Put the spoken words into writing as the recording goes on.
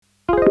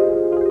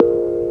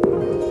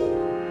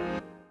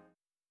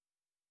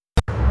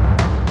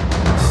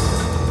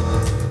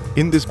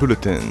In this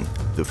bulletin,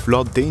 the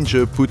flood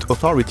danger put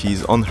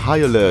authorities on high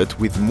alert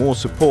with more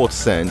support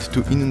sent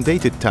to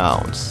inundated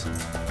towns.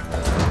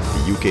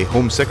 The UK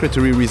Home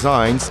Secretary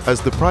resigns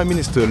as the Prime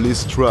Minister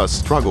Liz Truss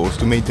struggles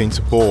to maintain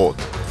support.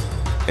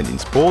 And in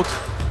sport,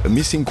 a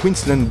missing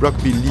Queensland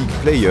Rugby League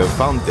player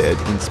found dead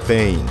in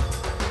Spain.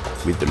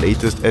 With the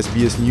latest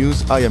SBS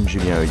News, I am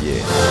Julien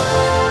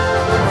Heulier.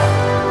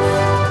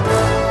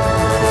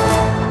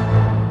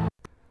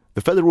 The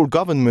federal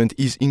government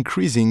is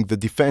increasing the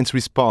defence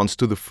response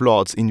to the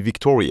floods in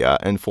Victoria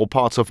and for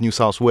parts of New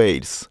South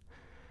Wales.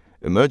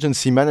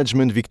 Emergency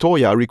Management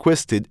Victoria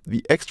requested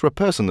the extra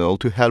personnel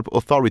to help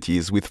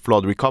authorities with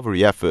flood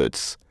recovery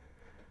efforts.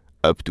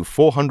 Up to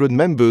 400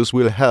 members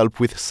will help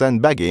with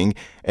sandbagging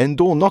and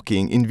door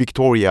knocking in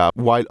Victoria,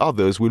 while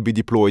others will be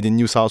deployed in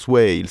New South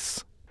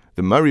Wales.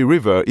 The Murray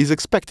River is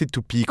expected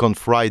to peak on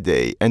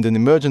Friday, and an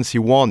emergency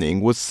warning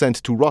was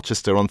sent to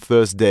Rochester on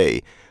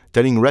Thursday,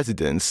 telling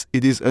residents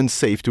it is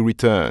unsafe to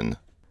return.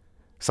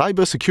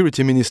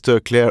 Cybersecurity Minister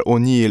Claire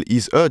O'Neil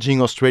is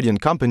urging Australian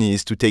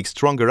companies to take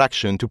stronger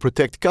action to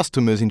protect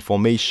customers'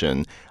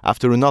 information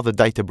after another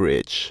data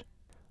breach.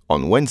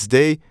 On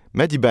Wednesday,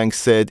 Medibank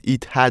said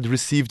it had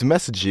received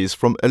messages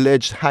from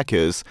alleged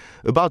hackers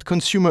about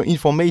consumer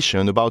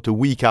information about a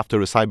week after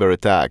a cyber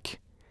attack.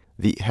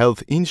 The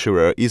health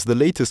insurer is the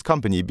latest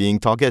company being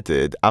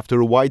targeted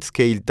after a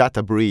wide-scale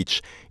data breach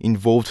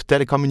involved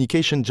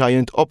telecommunication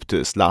giant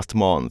Optus last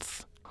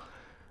month.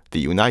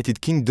 The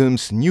United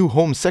Kingdom's new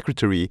Home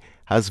Secretary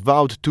has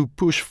vowed to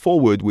push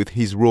forward with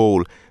his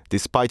role,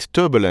 despite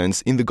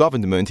turbulence in the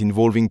government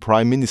involving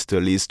Prime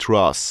Minister Liz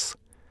Truss.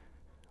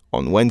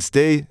 On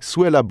Wednesday,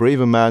 Suella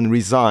Braverman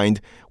resigned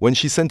when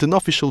she sent an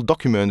official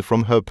document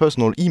from her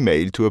personal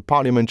email to a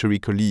parliamentary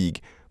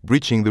colleague,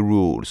 breaching the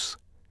rules.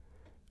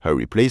 Her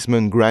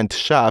replacement, Grant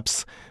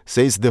Shapps,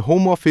 says the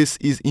Home Office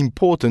is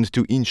important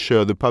to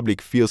ensure the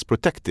public feels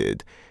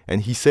protected,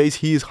 and he says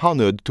he is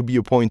honoured to be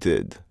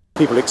appointed.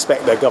 People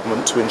expect their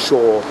government to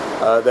ensure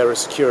there is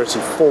security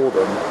for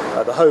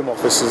them. The Home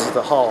Office is at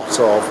the heart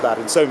of that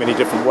in so many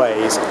different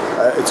ways.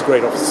 It's a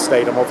great office of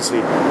state. I'm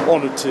obviously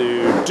honoured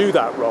to do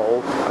that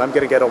role, and I'm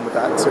going to get on with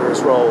that serious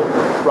role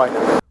right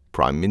now.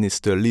 Prime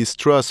Minister Liz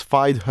Truss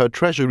fired her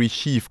Treasury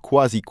chief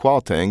Kwasi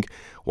Kwarteng,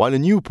 while a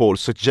new poll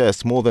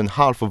suggests more than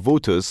half of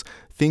voters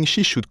think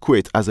she should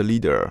quit as a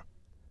leader.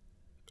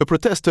 A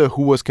protester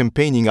who was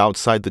campaigning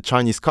outside the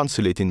Chinese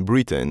consulate in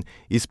Britain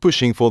is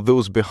pushing for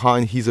those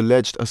behind his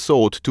alleged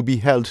assault to be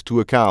held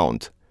to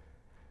account.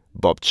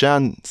 Bob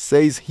Chan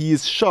says he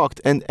is shocked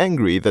and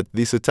angry that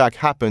this attack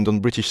happened on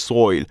British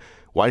soil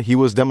while he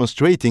was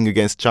demonstrating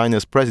against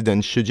China's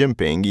President Xi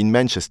Jinping in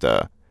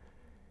Manchester.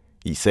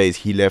 He says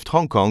he left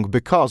Hong Kong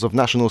because of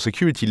national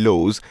security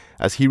laws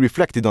as he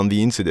reflected on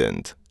the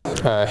incident.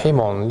 I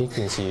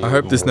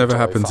hope this never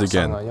happens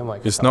again.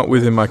 It's not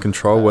within my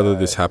control whether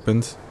this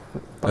happens.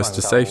 As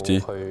to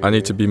safety, I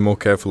need to be more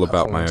careful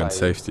about my own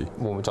safety.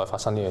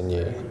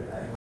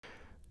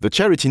 The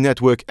charity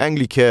network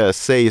Anglicare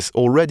says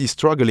already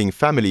struggling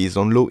families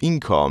on low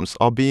incomes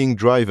are being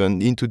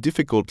driven into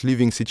difficult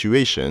living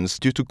situations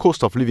due to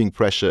cost of living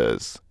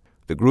pressures.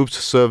 The group's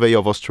survey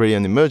of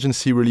Australian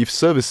emergency relief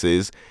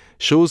services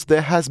shows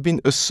there has been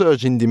a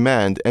surge in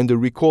demand and a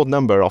record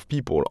number of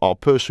people are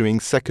pursuing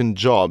second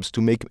jobs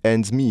to make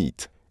ends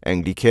meet.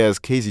 Anglicare's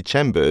Casey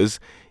Chambers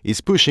is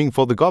pushing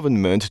for the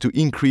government to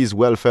increase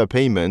welfare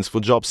payments for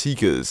job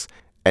seekers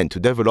and to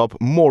develop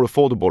more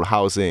affordable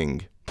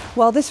housing.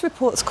 While this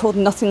report's called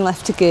Nothing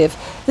Left to Give,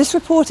 this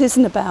report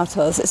isn't about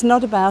us, it's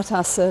not about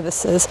our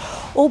services,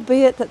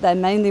 albeit that they're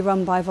mainly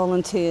run by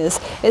volunteers.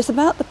 It's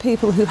about the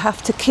people who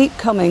have to keep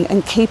coming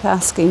and keep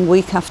asking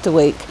week after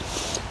week.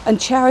 And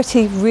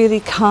charity really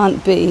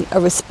can't be a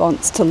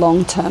response to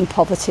long-term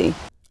poverty.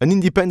 An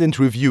independent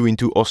review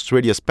into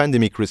Australia's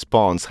pandemic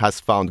response has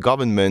found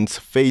governments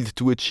failed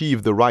to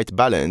achieve the right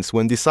balance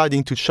when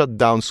deciding to shut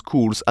down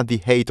schools at the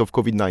height of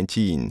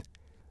COVID-19.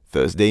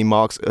 Thursday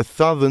marks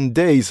 1,000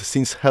 days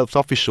since health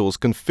officials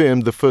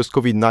confirmed the first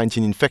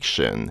COVID-19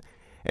 infection,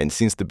 and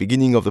since the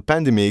beginning of the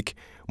pandemic,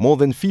 more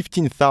than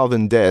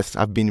 15,000 deaths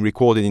have been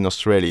recorded in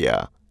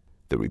Australia.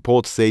 The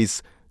report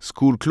says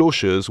school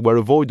closures were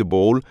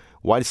avoidable,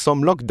 while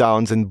some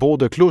lockdowns and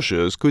border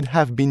closures could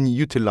have been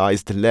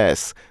utilised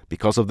less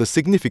because of the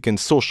significant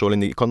social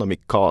and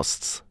economic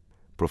costs.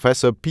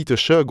 Professor Peter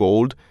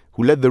Shergold,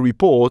 who led the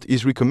report,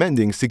 is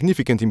recommending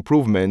significant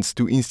improvements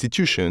to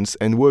institutions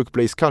and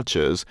workplace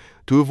cultures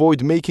to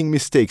avoid making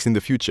mistakes in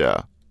the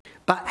future.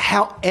 But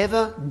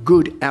however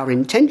good our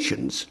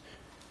intentions,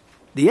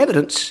 the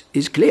evidence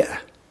is clear.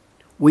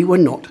 We were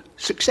not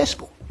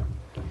successful.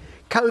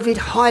 COVID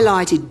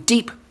highlighted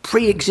deep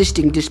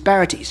pre-existing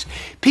disparities.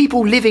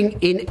 People living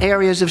in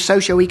areas of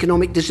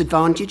socio-economic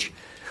disadvantage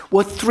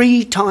were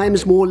 3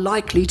 times more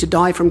likely to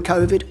die from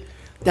COVID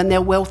than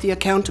their wealthier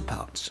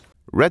counterparts.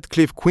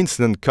 Redcliffe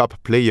Queensland Cup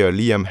player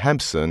Liam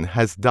Hampson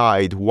has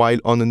died while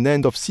on an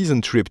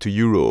end-of-season trip to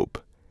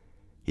Europe.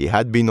 He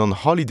had been on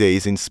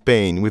holidays in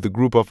Spain with a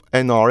group of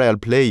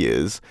NRL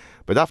players,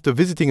 but after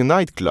visiting a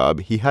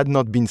nightclub, he had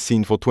not been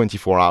seen for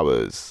 24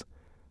 hours.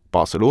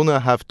 Barcelona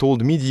have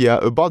told media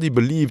a body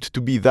believed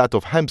to be that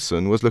of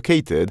Hampson was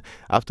located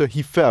after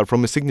he fell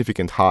from a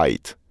significant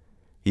height.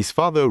 His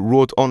father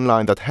wrote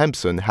online that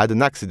Hampson had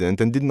an accident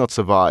and did not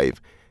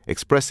survive,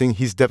 expressing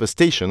his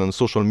devastation on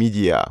social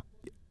media.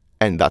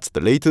 And that's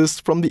the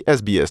latest from the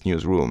SBS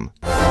newsroom.